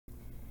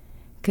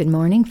Good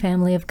morning,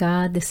 family of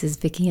God. This is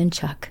Vicki and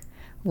Chuck.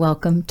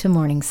 Welcome to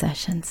Morning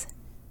Sessions.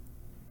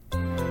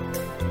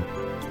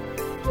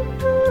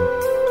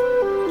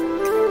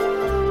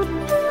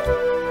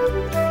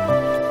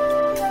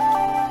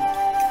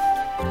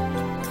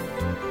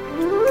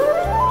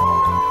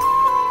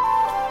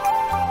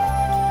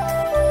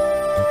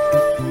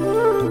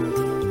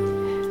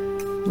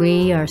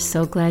 We are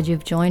so glad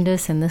you've joined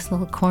us in this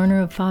little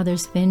corner of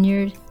Father's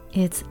Vineyard.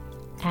 It's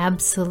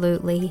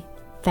absolutely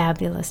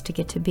fabulous to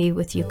get to be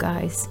with you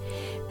guys.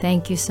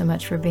 Thank you so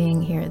much for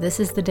being here.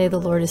 This is the day the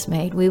Lord has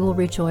made. We will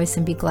rejoice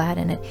and be glad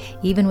in it.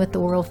 Even with the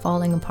world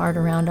falling apart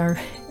around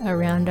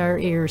our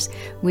ears,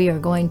 we are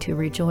going to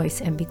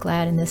rejoice and be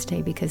glad in this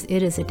day because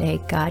it is a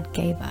day God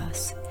gave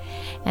us.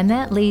 And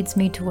that leads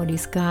me to what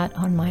He's got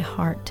on my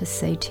heart to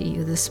say to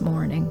you this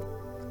morning.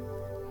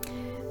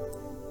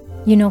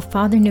 You know,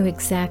 Father knew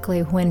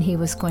exactly when He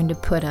was going to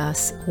put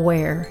us,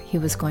 where He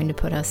was going to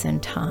put us in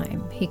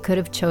time. He could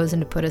have chosen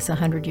to put us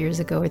 100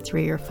 years ago or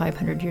 300 or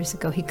 500 years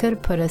ago. He could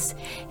have put us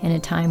in a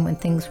time when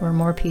things were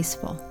more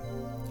peaceful,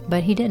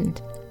 but He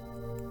didn't.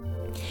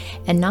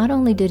 And not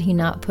only did He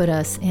not put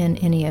us in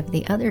any of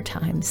the other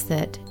times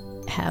that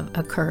have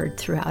occurred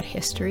throughout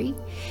history,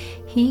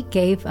 He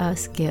gave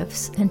us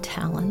gifts and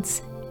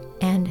talents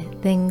and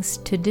things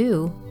to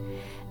do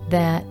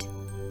that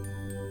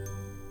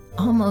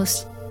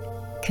almost,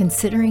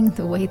 considering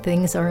the way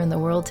things are in the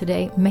world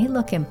today, may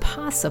look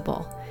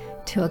impossible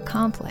to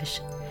accomplish.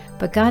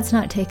 But God's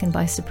not taken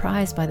by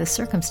surprise by the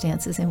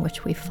circumstances in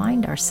which we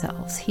find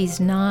ourselves.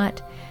 He's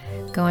not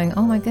going,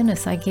 oh my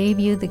goodness, I gave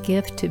you the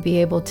gift to be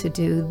able to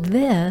do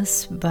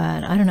this,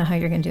 but I don't know how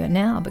you're going to do it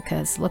now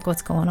because look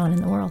what's going on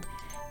in the world.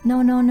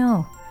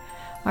 No.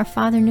 Our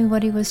Father knew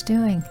what He was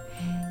doing.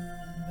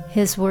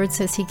 His word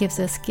says He gives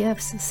us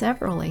gifts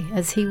severally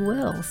as He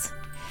wills.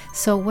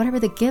 So whatever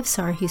the gifts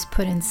are He's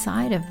put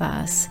inside of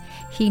us,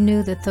 He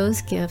knew that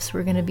those gifts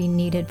were going to be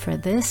needed for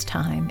this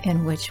time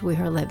in which we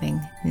are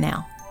living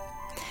now.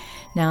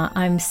 Now,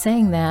 I'm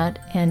saying that,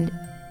 and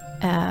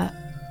I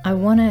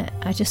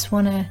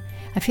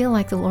feel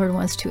like the Lord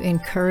wants to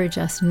encourage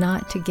us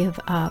not to give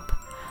up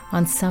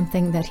on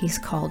something that He's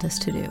called us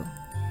to do.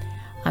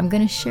 I'm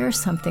going to share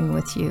something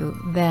with you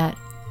that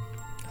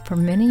for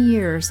many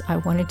years I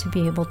wanted to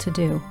be able to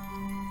do.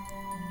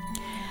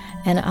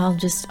 And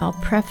I'll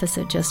preface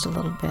it just a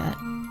little bit.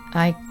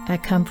 I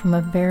come from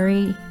a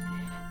very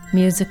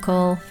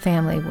musical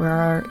family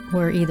where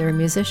we're either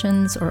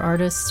musicians or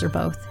artists or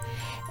both,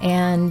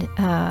 and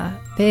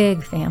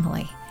big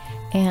family.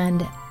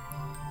 And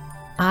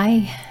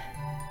I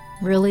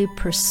really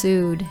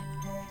pursued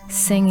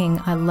singing.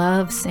 I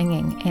love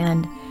singing.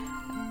 And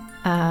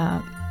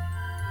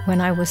when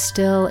I was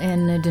still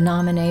in a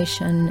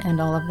denomination and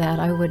all of that,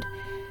 I would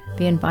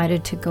be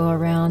invited to go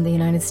around the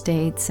United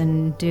States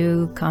and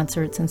do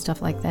concerts and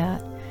stuff like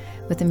that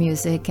with the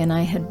music, and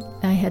I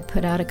had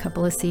put out a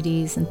couple of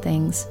CDs and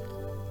things.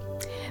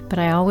 But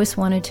I always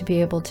wanted to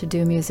be able to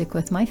do music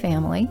with my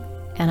family,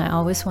 and I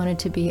always wanted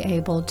to be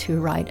able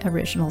to write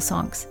original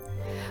songs.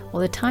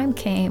 Well, the time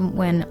came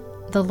when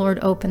the Lord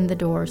opened the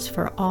doors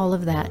for all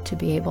of that to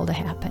be able to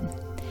happen.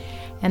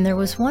 And there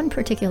was one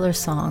particular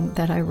song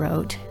that I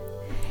wrote,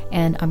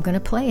 and I'm going to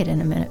play it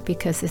in a minute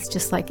because it's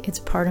just like it's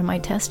part of my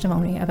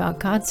testimony about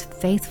God's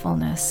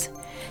faithfulness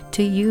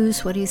to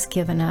use what He's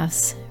given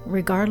us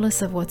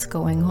regardless of what's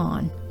going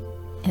on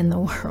in the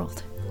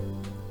world.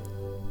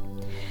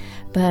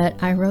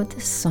 But I wrote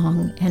this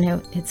song,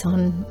 and it's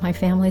on my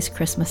family's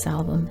Christmas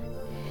album.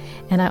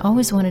 And I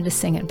always wanted to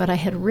sing it, but I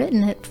had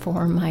written it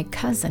for my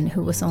cousin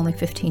who was only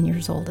 15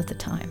 years old at the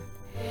time.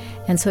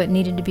 And so it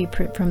needed to be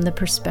from the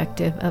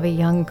perspective of a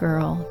young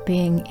girl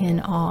being in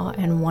awe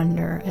and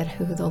wonder at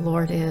who the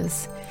Lord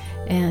is.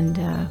 And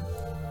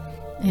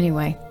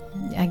anyway,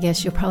 I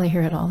guess you'll probably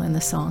hear it all in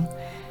the song.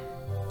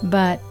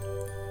 But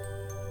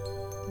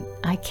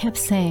I kept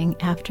saying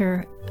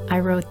after I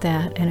wrote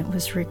that and it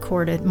was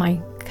recorded,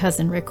 my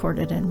cousin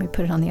recorded it and we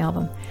put it on the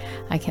album,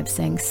 I kept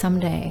saying,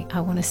 someday I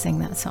want to sing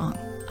that song.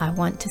 I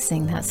want to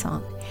sing that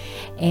song.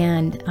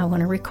 And I want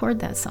to record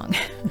that song.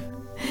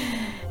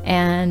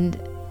 And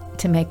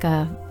to make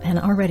an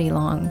already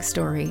long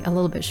story a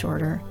little bit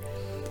shorter,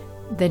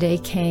 the day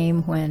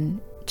came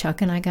when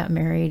Chuck and I got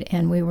married,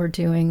 and we were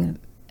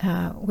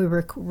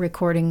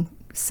recording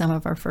some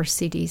of our first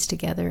CDs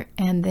together.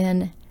 And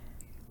then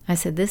I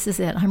said, this is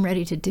it. I'm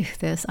ready to do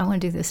this. I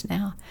want to do this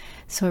now.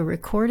 So I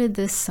recorded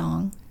this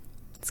song.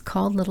 It's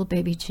called Little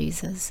Baby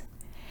Jesus.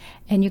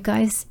 And you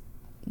guys,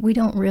 we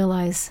don't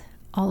realize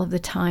all of the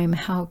time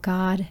how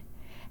God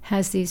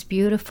has these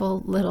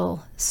beautiful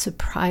little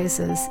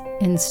surprises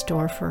in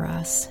store for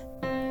us.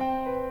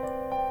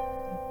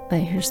 But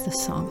here's the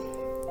song.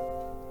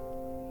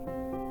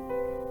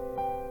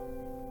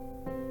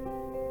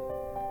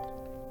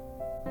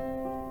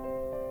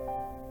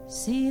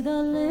 See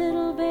the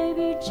little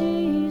baby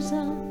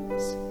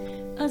Jesus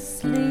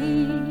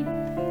asleep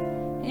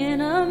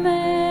in a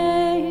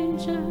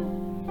manger,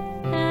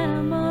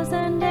 animals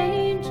and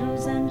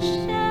angels and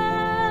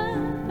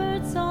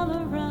shepherds all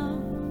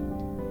around,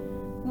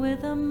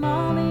 with a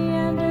mommy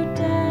and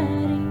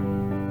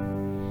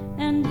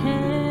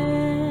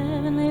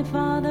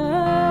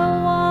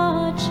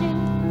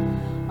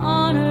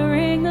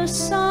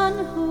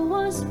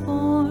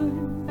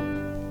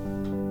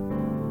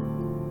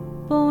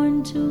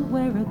born to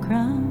wear a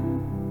crown.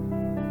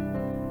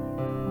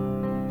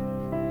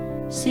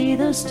 See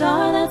the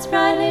star that's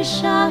brightly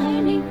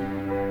shining,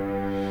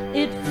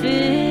 it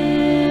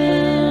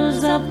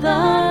fills up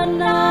the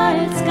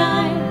night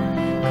sky.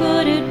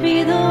 Could it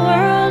be the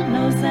world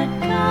knows that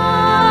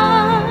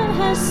God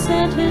has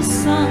sent His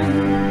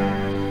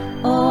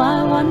Son? Oh,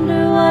 I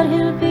wonder what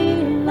He'll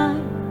be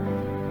like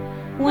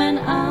when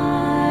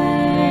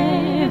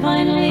I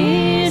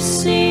finally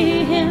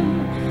see Him.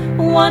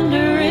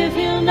 Wonder if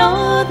He'll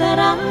know that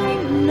I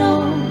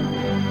know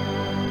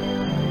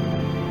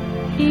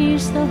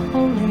He's the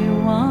Holy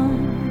One.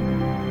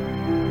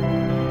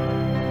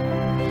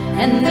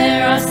 And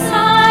there are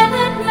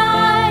silent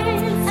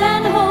nights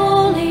and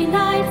holy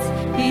nights.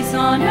 He's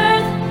on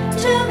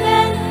earth to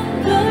men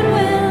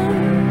goodwill.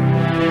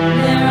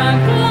 There are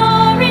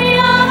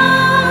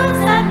glorias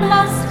that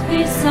must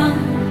be sung,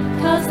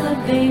 'cause the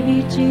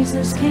baby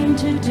Jesus came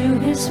to do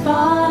His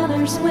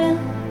Father's will.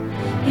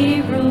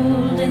 He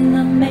ruled in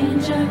the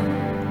manger,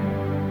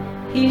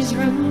 He's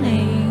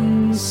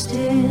ruling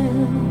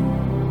still.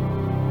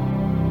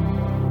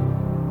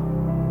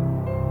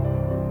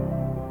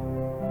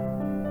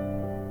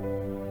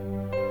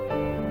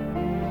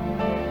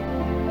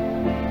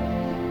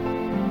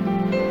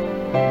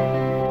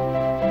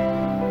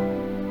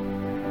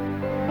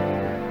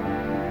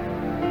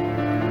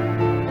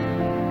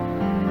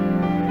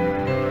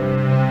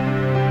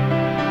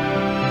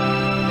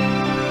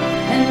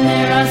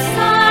 There are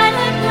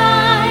silent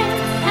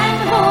nights and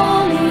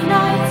holy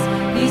nights.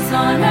 He's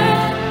on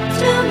earth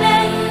to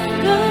make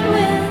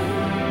goodwill.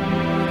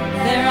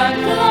 There are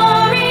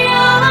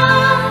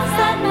glorias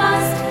that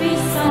must be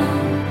sung,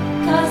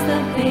 'cause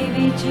the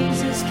baby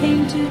Jesus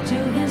came to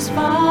do His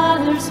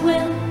Father's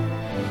will.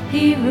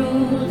 He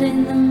ruled in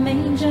the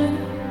manger,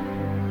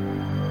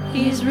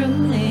 He's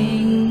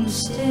ruling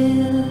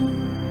still.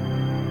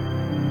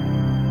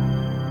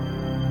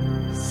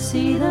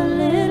 See the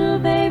little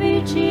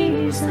baby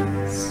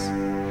Jesus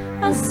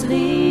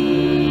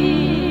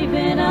asleep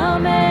in a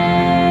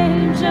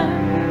manger.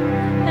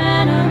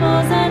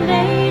 Animals and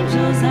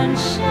angels and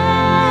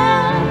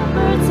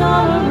shepherds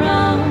all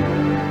around,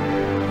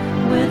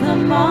 with a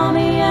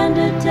mommy and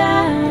a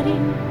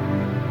daddy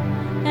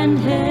and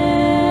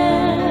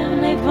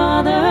Heavenly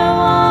Father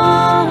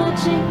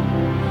watching,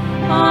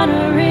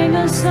 honoring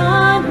a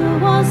Son who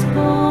was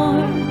born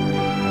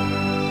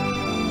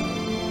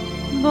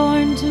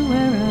to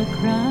wear a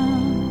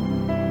crown.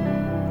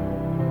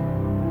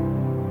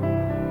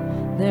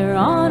 They're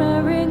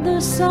honoring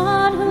the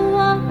Son who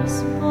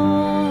was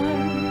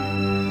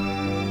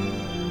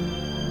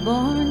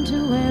born to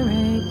wear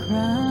a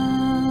crown.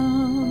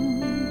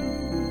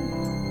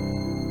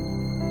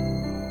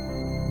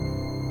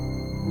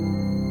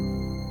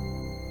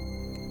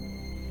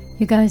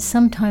 You guys,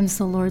 sometimes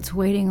the Lord's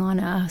waiting on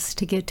us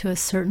to get to a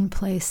certain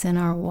place in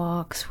our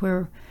walks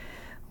where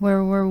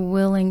we're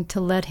willing to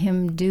let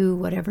Him do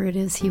whatever it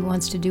is He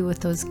wants to do with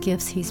those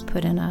gifts He's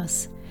put in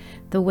us,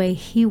 the way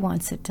He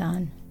wants it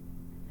done.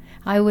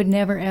 I would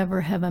never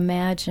ever have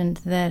imagined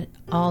that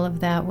all of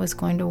that was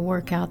going to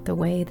work out the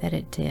way that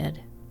it did.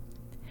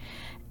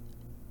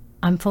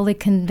 I'm fully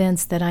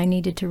convinced that I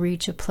needed to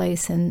reach a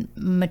place in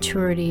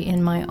maturity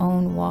in my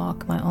own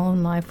walk, my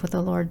own life with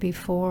the Lord,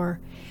 before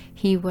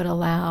He would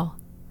allow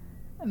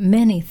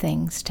many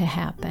things to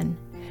happen,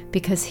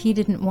 because He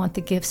didn't want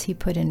the gifts He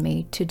put in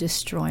me to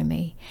destroy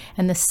me.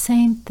 And the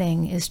same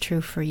thing is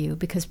true for you,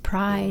 because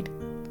pride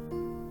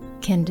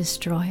can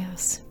destroy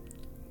us.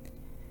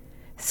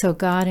 So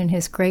God, in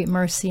His great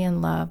mercy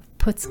and love,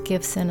 puts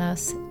gifts in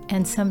us,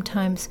 and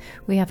sometimes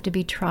we have to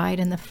be tried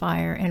in the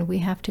fire, and we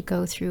have to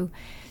go through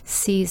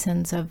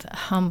seasons of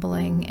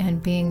humbling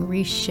and being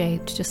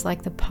reshaped, just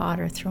like the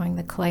potter throwing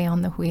the clay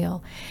on the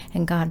wheel,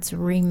 and God's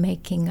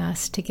remaking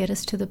us to get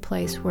us to the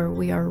place where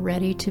we are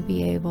ready to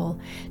be able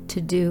to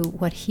do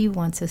what He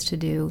wants us to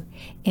do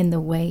in the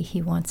way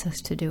He wants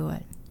us to do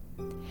it.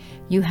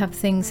 You have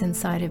things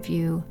inside of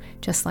you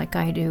just like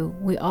I do.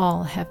 We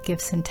all have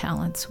gifts and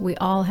talents. We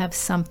all have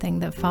something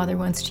that Father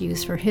wants to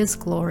use for His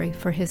glory,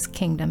 for His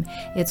kingdom.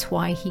 It's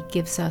why He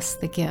gives us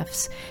the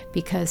gifts,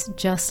 because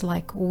just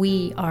like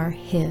we are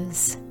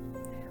His,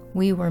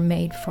 we were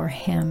made for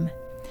Him.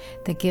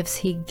 The gifts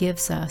He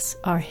gives us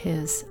are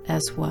His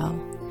as well,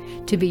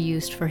 to be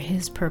used for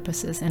His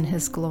purposes and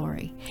His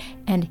glory.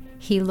 And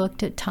He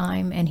looked at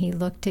time, and He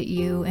looked at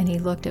you, and He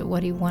looked at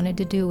what He wanted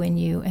to do in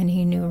you, and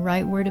He knew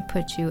right where to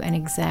put you and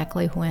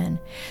exactly when.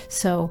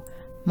 So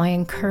my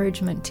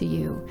encouragement to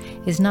you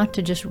is not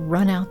to just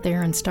run out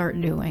there and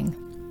start doing,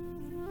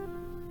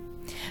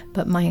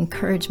 but my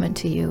encouragement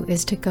to you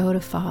is to go to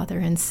Father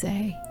and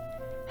say,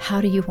 how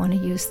do you want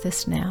to use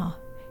this now?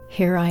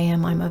 Here I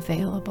am, I'm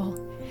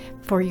available.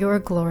 For your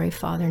glory,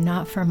 Father,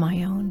 not for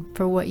my own,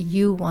 for what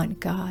you want,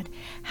 God.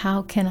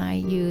 How can I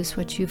use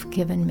what you've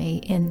given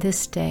me in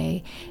this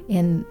day,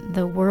 in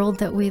the world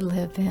that we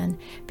live in?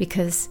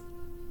 Because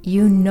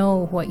you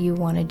know what you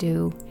want to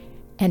do,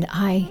 and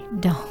I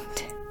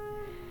don't.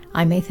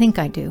 I may think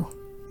I do.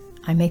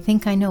 I may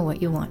think I know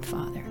what you want,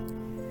 Father.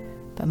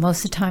 But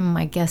most of the time,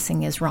 my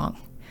guessing is wrong.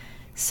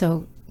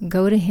 So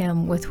go to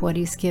him with what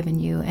he's given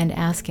you and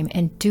ask him,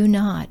 and do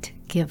not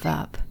give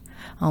up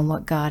on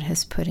what God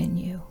has put in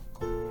you.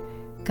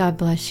 God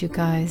bless you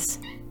guys.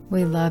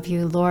 We love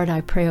you. Lord,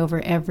 I pray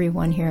over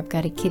everyone here. I've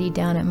got a kitty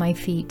down at my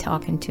feet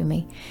talking to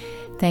me.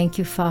 Thank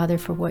you, Father,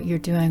 for what you're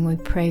doing. We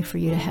pray for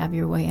you to have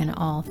your way in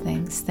all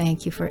things.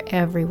 Thank you for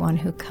everyone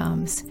who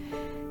comes.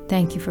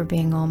 Thank you for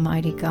being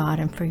Almighty God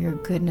and for your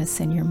goodness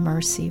and your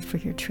mercy, for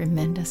your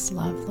tremendous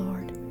love,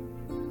 Lord.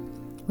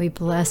 We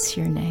bless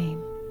your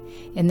name.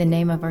 In the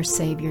name of our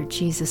Savior,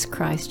 Jesus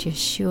Christ,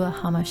 Yeshua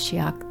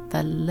HaMashiach,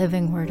 the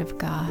living Word of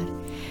God,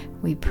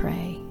 we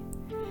pray.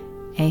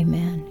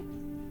 Amen.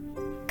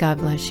 God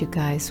bless you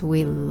guys.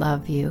 We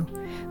love you.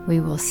 We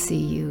will see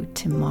you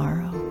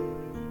tomorrow.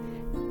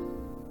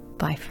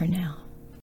 Bye for now.